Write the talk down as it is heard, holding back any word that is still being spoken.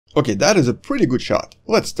Okay, that is a pretty good shot.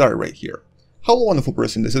 Let's start right here. Hello wonderful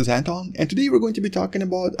person, this is Anton, and today we're going to be talking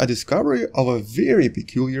about a discovery of a very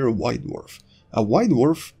peculiar white dwarf. A white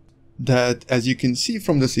dwarf that, as you can see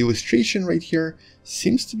from this illustration right here,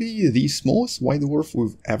 seems to be the smallest white dwarf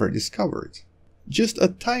we've ever discovered. Just a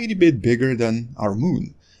tiny bit bigger than our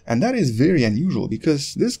moon. And that is very unusual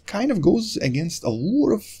because this kind of goes against a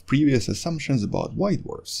lot of previous assumptions about white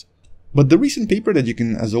dwarfs. But the recent paper that you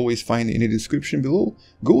can as always find in the description below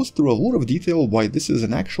goes through a lot of detail why this is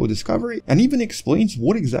an actual discovery and even explains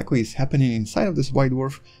what exactly is happening inside of this white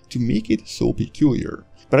dwarf to make it so peculiar.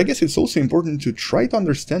 But I guess it's also important to try to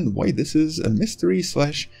understand why this is a mystery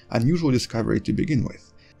 / unusual discovery to begin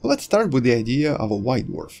with. Let's start with the idea of a white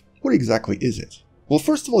dwarf. What exactly is it? Well,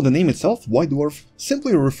 first of all, the name itself, white dwarf,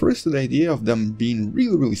 simply refers to the idea of them being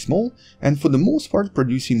really small and for the most part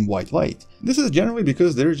producing white light. This is generally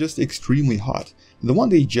because they're just extremely hot. The one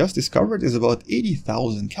they just discovered is about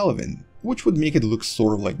 80,000 Kelvin, which would make it look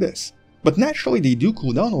sort of like this. But naturally they do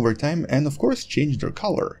cool down over time and of course change their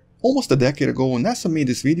color. Almost a decade ago, NASA made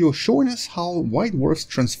this video showing us how white dwarfs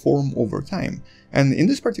transform over time. And in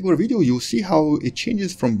this particular video, you'll see how it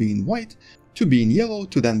changes from being white to being yellow,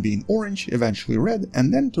 to then being orange, eventually red,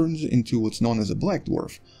 and then turns into what's known as a black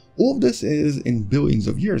dwarf. All of this is in billions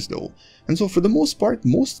of years though, and so for the most part,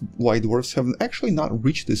 most white dwarfs have actually not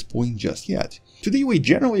reached this point just yet. Today we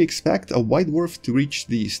generally expect a white dwarf to reach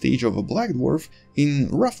the stage of a black dwarf in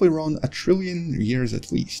roughly around 1 trillion years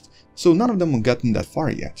at least, so none of them have gotten that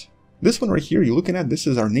far yet. This one right here you're looking at, this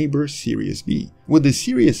is our neighbor Sirius B, with the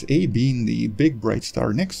Sirius A being the big bright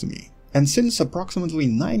star next to me. And since approximately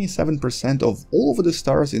 97% of all of the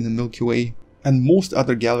stars in the Milky Way and most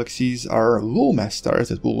other galaxies are low-mass stars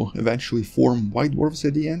that will eventually form white dwarfs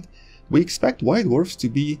at the end, we expect white dwarfs to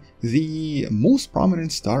be the most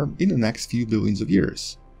prominent star in the next few billions of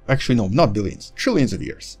years. Actually no, not billions, trillions of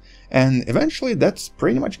years. And eventually that's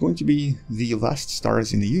pretty much going to be the last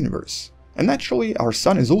stars in the universe. And naturally our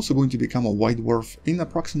Sun is also going to become a white dwarf in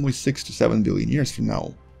approximately 6 to 7 billion years from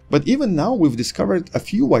now. But even now we've discovered a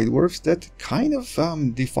few white dwarfs that kind of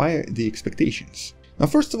defy the expectations. Now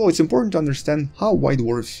first of all, it's important to understand how white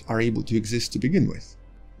dwarfs are able to exist to begin with.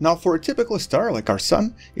 Now for a typical star like our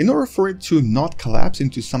Sun, in order for it to not collapse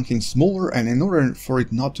into something smaller and in order for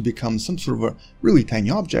it not to become some sort of a really tiny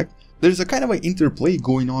object, there's a kind of an interplay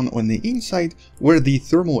going on the inside where the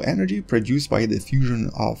thermal energy produced by the fusion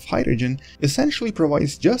of hydrogen essentially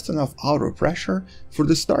provides just enough outer pressure for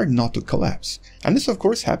the star not to collapse. And this of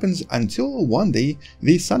course happens until one day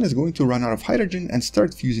the Sun is going to run out of hydrogen and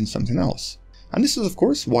start fusing something else. And this is of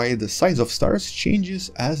course why the size of stars changes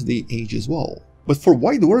as they age as well. But for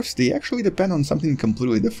white dwarfs, they actually depend on something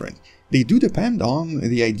completely different. They do depend on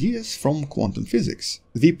the ideas from quantum physics.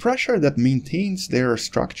 The pressure that maintains their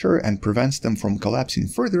structure and prevents them from collapsing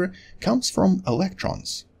further comes from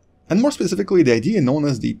electrons. And more specifically, the idea known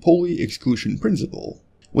as the Pauli exclusion principle,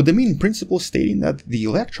 with the main principle stating that the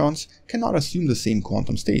electrons cannot assume the same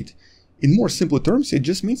quantum state. In more simple terms, it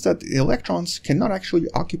just means that the electrons cannot actually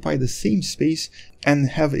occupy the same space and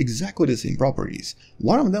have exactly the same properties.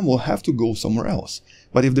 One of them will have to go somewhere else.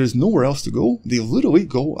 But if there's nowhere else to go, they literally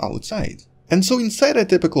go outside. And so inside a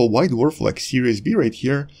typical white dwarf like Sirius B right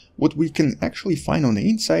here, what we can actually find on the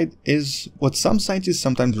inside is what some scientists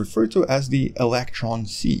sometimes refer to as the electron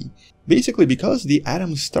sea. Basically because the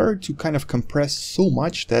atoms start to kind of compress so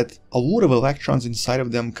much that a lot of electrons inside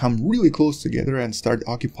of them come really close together and start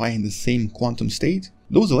occupying the same quantum state,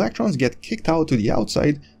 those electrons get kicked out to the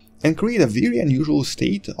outside and create a very unusual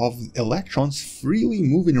state of electrons freely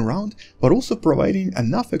moving around, but also providing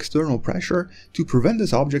enough external pressure to prevent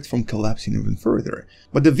this object from collapsing even further.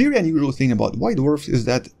 But the very unusual thing about white dwarfs is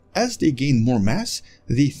that as they gain more mass,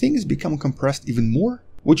 the things become compressed even more,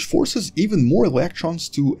 which forces even more electrons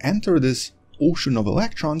to enter this ocean of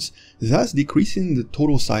electrons, thus decreasing the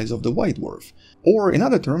total size of the white dwarf. Or in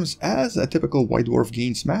other terms, as a typical white dwarf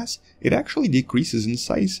gains mass, it actually decreases in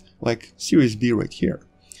size, like Sirius B right here.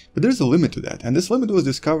 But there's a limit to that, and this limit was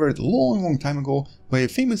discovered a long time ago by a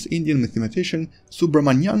famous Indian mathematician,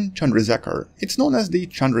 Subrahmanyan Chandrasekhar. It's known as the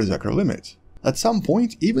Chandrasekhar limit. At some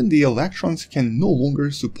point, even the electrons can no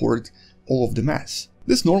longer support all of the mass.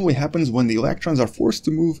 This normally happens when the electrons are forced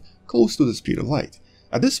to move close to the speed of light.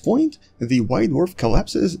 At this point, the white dwarf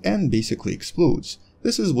collapses and basically explodes.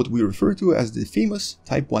 This is what we refer to as the famous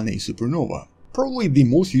Type 1a supernova. Probably the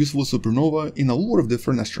most useful supernova in a lot of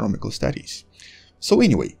different astronomical studies. So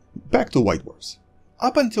anyway, back to white dwarfs.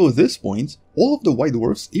 Up until this point, all of the white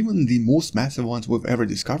dwarfs, even the most massive ones we've ever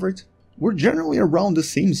discovered, were generally around the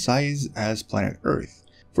same size as planet Earth.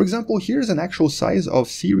 For example, here's an actual size of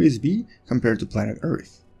Sirius B compared to planet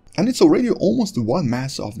Earth. and it's already almost 1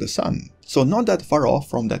 mass of the Sun, so not that far off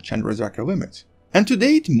from that Chandrasekhar limit. And to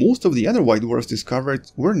date, most of the other white dwarfs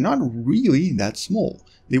discovered were not really that small.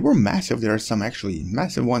 They were massive. There are some actually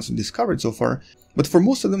massive ones discovered so far, but for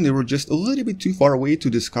most of them they were just a little bit too far away to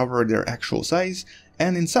discover their actual size,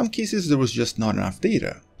 and in some cases there was just not enough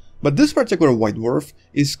data. But this particular white dwarf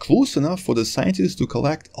is close enough for the scientists to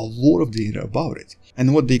collect a lot of data about it.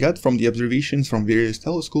 And what they got from the observations from various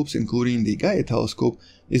telescopes, including the Gaia telescope,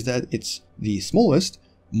 is that it's the smallest,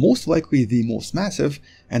 most likely the most massive,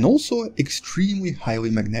 and also extremely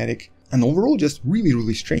highly magnetic, and overall just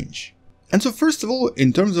really strange. And so first of all,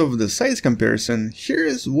 in terms of the size comparison, here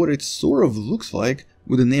is what it sort of looks like,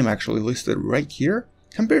 with the name actually listed right here,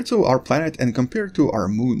 compared to our planet and compared to our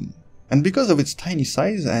moon. And because of its tiny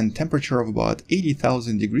size and temperature of about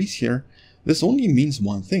 80,000 degrees here, this only means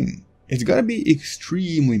one thing. It's gotta be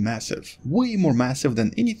extremely massive, way more massive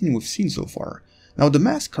than anything we've seen so far. Now the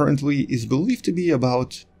mass currently is believed to be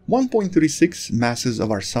about 1.36 masses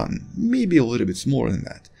of our Sun, maybe a little bit smaller than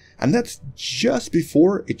that. And that's just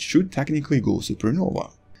before it should technically go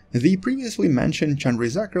supernova. The previously mentioned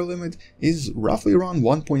Chandrasekhar limit is roughly around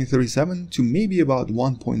 1.37 to maybe about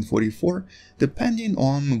 1.44, depending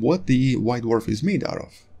on what the white dwarf is made out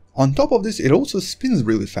of. On top of this, it also spins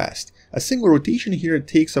really fast. A single rotation here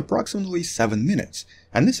takes approximately 7 minutes,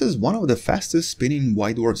 and this is one of the fastest spinning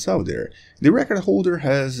white dwarfs out there. The record holder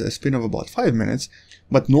has a spin of about 5 minutes,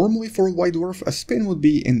 but normally for a white dwarf a spin would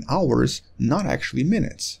be in hours, not actually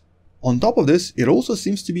minutes. On top of this, it also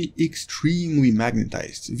seems to be extremely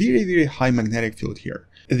magnetized, very high magnetic field here.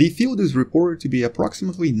 The field is reported to be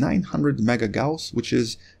approximately 900 megagauss, which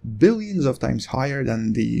is billions of times higher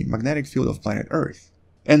than the magnetic field of planet Earth.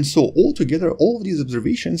 And so altogether, all of these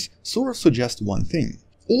observations sort of suggest one thing.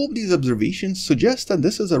 All of these observations suggest that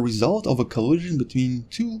this is a result of a collision between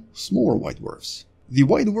two smaller white dwarfs. The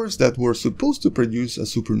white dwarfs that were supposed to produce a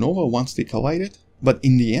supernova once they collided, but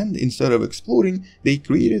in the end, instead of exploding, they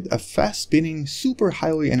created a fast-spinning, super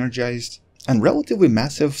highly energized, and relatively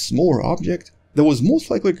massive smaller object that was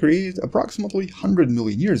most likely created approximately 100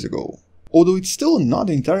 million years ago. Although it's still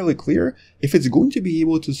not entirely clear if it's going to be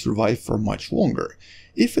able to survive for much longer.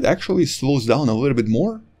 If it actually slows down a little bit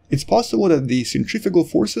more, it's possible that the centrifugal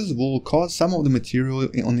forces will cause some of the material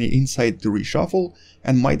on the inside to reshuffle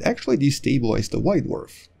and might actually destabilize the white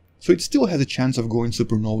dwarf. So it still has a chance of going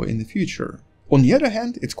supernova in the future. On the other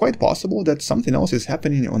hand, it's quite possible that something else is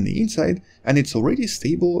happening on the inside and it's already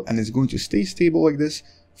stable and is going to stay stable like this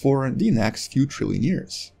for the next few trillion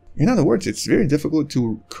years. In other words, it's very difficult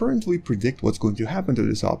to currently predict what's going to happen to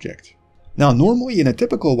this object. Now, normally in a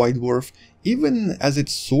typical white dwarf, even as it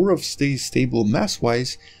sort of stays stable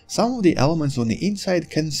mass-wise, some of the elements on the inside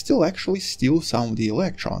can still actually steal some of the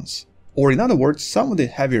electrons. Or in other words, some of the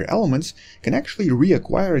heavier elements can actually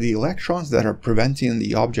reacquire the electrons that are preventing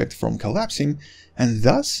the object from collapsing, and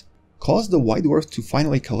thus cause the white dwarf to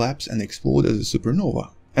finally collapse and explode as a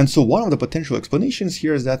supernova. And so one of the potential explanations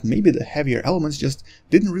here is that maybe the heavier elements just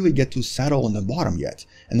didn't really get to settle on the bottom yet,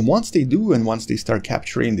 and once they do and once they start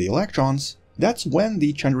capturing the electrons, that's when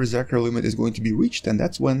the Chandrasekhar limit is going to be reached, and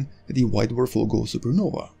that's when the white dwarf will go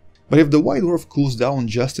supernova. But if the white dwarf cools down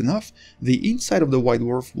just enough, the inside of the white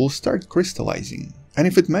dwarf will start crystallizing. And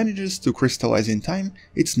if it manages to crystallize in time,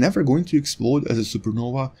 it's never going to explode as a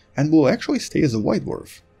supernova and will actually stay as a white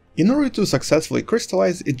dwarf. In order to successfully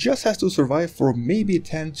crystallize, it just has to survive for maybe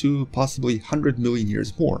 10 to possibly 100 million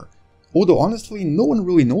years more. Although honestly, no one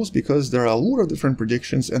really knows because there are a lot of different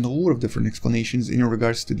predictions and a lot of different explanations in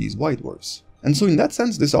regards to these white dwarfs. And so in that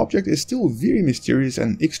sense, this object is still very mysterious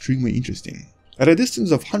and extremely interesting. At a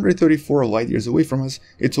distance of 134 light years away from us,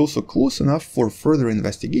 it's also close enough for further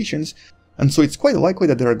investigations, and so it's quite likely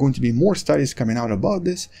that there are going to be more studies coming out about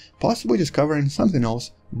this, possibly discovering something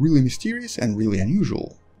else really mysterious and really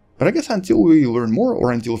unusual. But I guess until we learn more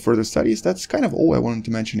or until further studies, that's kind of all I wanted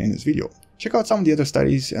to mention in this video. Check out some of the other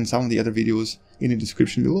studies and some of the other videos in the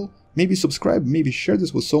description below. Maybe subscribe, maybe share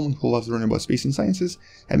this with someone who loves learning about space and sciences,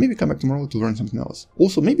 and maybe come back tomorrow to learn something else.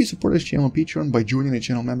 Also, maybe support this channel on Patreon by joining the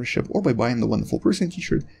channel membership or by buying the Wonderful Person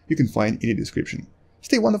t-shirt you can find in the description.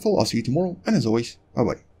 Stay wonderful, I'll see you tomorrow, and as always, bye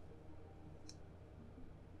bye.